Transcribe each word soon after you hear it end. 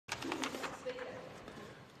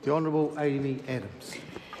The Honourable Amy Adams.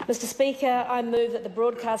 Mr Speaker, I move that the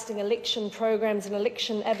Broadcasting Election Programmes and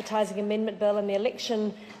Election Advertising Amendment Bill and the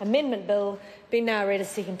Election Amendment Bill be now read a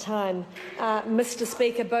second time. Mr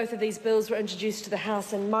Speaker, both of these bills were introduced to the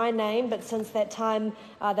House in my name, but since that time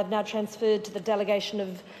they've now transferred to the delegation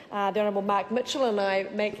of the Honourable Mark Mitchell, and I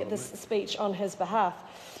make this speech on his behalf.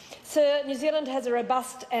 Sir, New Zealand has a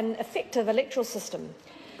robust and effective electoral system.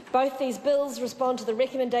 Both these bills respond to the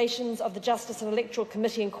recommendations of the Justice and Electoral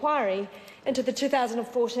Committee inquiry into the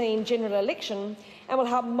 2014 general election and will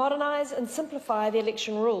help modernise and simplify the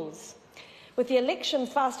election rules. With the election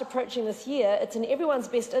fast approaching this year, it's in everyone's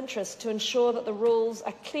best interest to ensure that the rules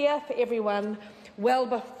are clear for everyone well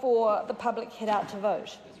before the public head out to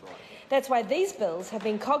vote. That's why these bills have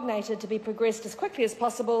been cognated to be progressed as quickly as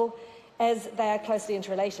possible, as they are closely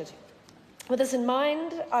interrelated. With this in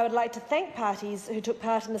mind, I would like to thank parties who took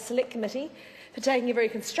part in the Select Committee for taking a very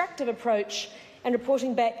constructive approach and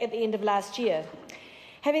reporting back at the end of last year.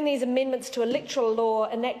 Having these amendments to electoral law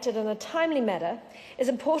enacted in a timely manner is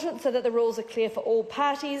important so that the rules are clear for all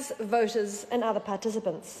parties, voters and other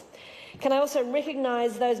participants. Can I also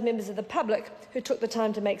recognise those members of the public who took the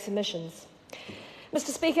time to make submissions? Mr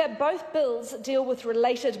Speaker, both bills deal with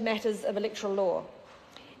related matters of electoral law.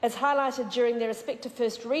 As highlighted during their respective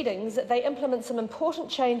first readings, they implement some important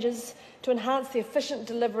changes to enhance the efficient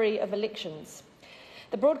delivery of elections.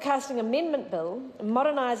 The Broadcasting Amendment Bill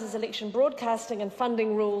modernises election broadcasting and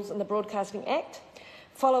funding rules in the Broadcasting Act,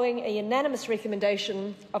 following a unanimous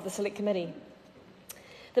recommendation of the Select Committee.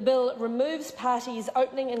 The bill removes parties'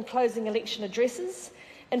 opening and closing election addresses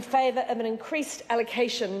in favour of an increased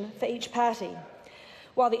allocation for each party.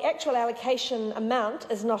 While the actual allocation amount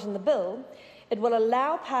is not in the bill, it will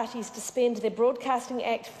allow parties to spend their Broadcasting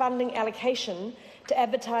Act funding allocation to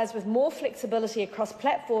advertise with more flexibility across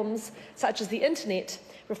platforms such as the internet,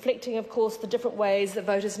 reflecting, of course, the different ways that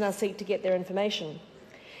voters now seek to get their information.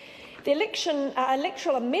 The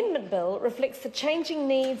Electoral Amendment Bill reflects the changing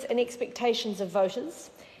needs and expectations of voters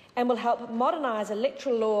and will help modernise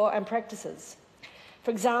electoral law and practices.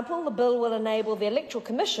 For example, the bill will enable the Electoral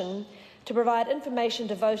Commission to provide information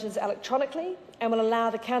to voters electronically and will allow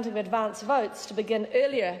the counting of advance votes to begin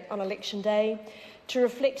earlier on election day to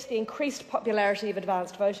reflect the increased popularity of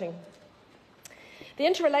advanced voting. The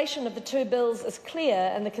interrelation of the two bills is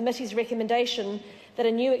clear, and the committee's recommendation that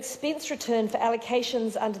a new expense return for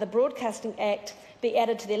allocations under the Broadcasting Act be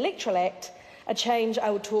added to the Electoral Act, a change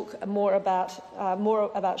I will talk more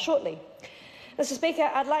about shortly. Mr Speaker,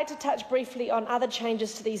 I'd like to touch briefly on other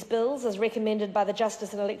changes to these bills as recommended by the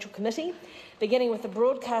Justice and Electoral Committee, beginning with the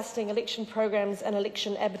Broadcasting Election Programmes and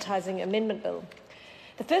Election Advertising Amendment Bill.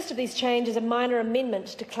 The first of these changes is a minor amendment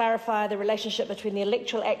to clarify the relationship between the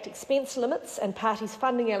Electoral Act expense limits and parties'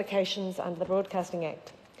 funding allocations under the Broadcasting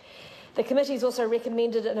Act. The committee has also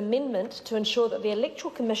recommended an amendment to ensure that the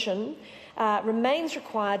Electoral Commission remains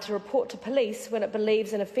required to report to police when it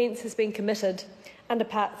believes an offence has been committed under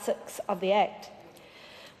Part 6 of the Act.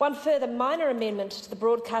 One further minor amendment to the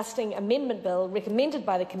Broadcasting Amendment Bill recommended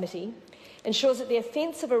by the committee ensures that the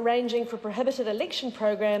offence of arranging for a prohibited election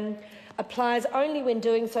programme applies only when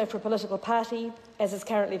doing so for a political party, as is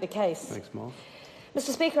currently the case. Thanks, Mark.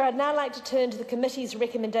 Mr Speaker, I'd now like to turn to the committee's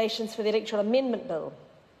recommendations for the Electoral Amendment Bill.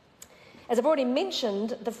 As I've already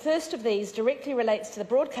mentioned, the first of these directly relates to the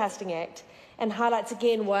Broadcasting Act and highlights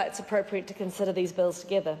again why it's appropriate to consider these bills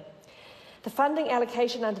together. The funding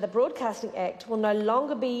allocation under the Broadcasting Act will no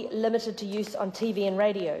longer be limited to use on TV and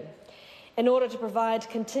radio. In order to provide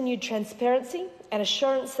continued transparency and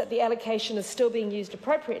assurance that the allocation is still being used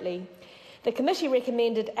appropriately, the committee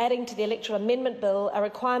recommended adding to the Electoral Amendment Bill a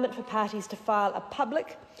requirement for parties to file a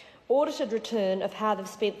public, audited return of how they've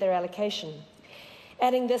spent their allocation.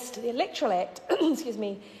 Adding this to the Electoral Act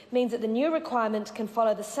means that the new requirement can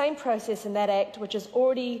follow the same process in that Act, which is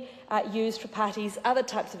already used for parties' other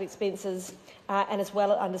types of expenses and is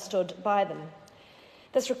well understood by them.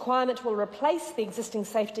 This requirement will replace the existing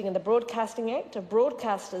safeguarding in the Broadcasting Act of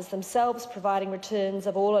broadcasters themselves providing returns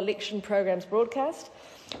of all election programmes broadcast,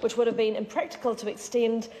 which would have been impractical to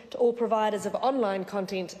extend to all providers of online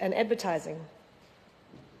content and advertising.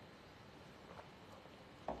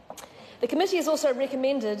 The committee has also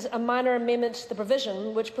recommended a minor amendment to the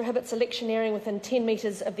provision which prohibits electioneering within 10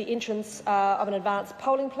 metres of the entrance of an advanced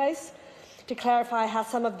polling place to clarify how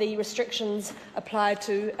some of the restrictions apply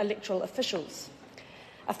to electoral officials.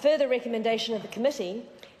 A further recommendation of the committee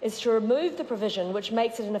is to remove the provision which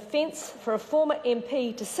makes it an offence for a former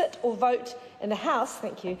MP to sit or vote in the House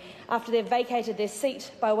after they've vacated their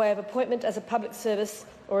seat by way of appointment as a public service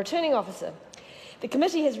or returning officer. The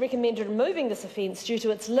committee has recommended removing this offence due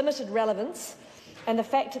to its limited relevance and the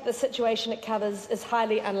fact that the situation it covers is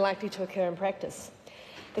highly unlikely to occur in practice.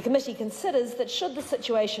 The committee considers that should the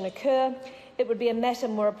situation occur, it would be a matter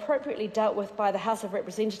more appropriately dealt with by the House of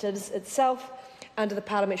Representatives itself under the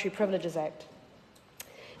Parliamentary Privileges Act.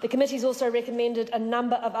 The committee has also recommended a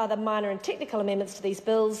number of other minor and technical amendments to these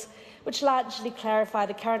bills, which largely clarify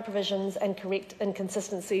the current provisions and correct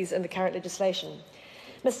inconsistencies in the current legislation.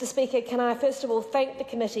 Mr Speaker, can I first of all thank the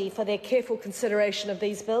committee for their careful consideration of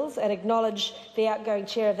these bills and acknowledge the outgoing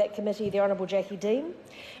chair of that committee, the Honourable Jackie Dean.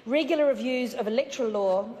 Regular reviews of electoral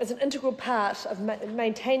law is an integral part of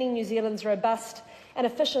maintaining New Zealand's robust and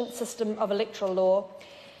efficient system of electoral law,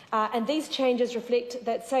 and these changes reflect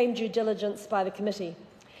that same due diligence by the committee.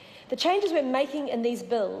 The changes we're making in these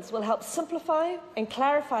bills will help simplify and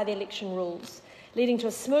clarify the election rules, leading to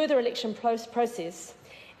a smoother election process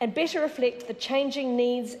and better reflect the changing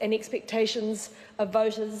needs and expectations of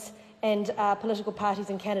voters and political parties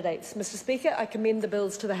and candidates. Mr Speaker, I commend the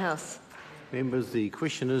bills to the House. Members, the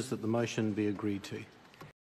question is that the motion be agreed to.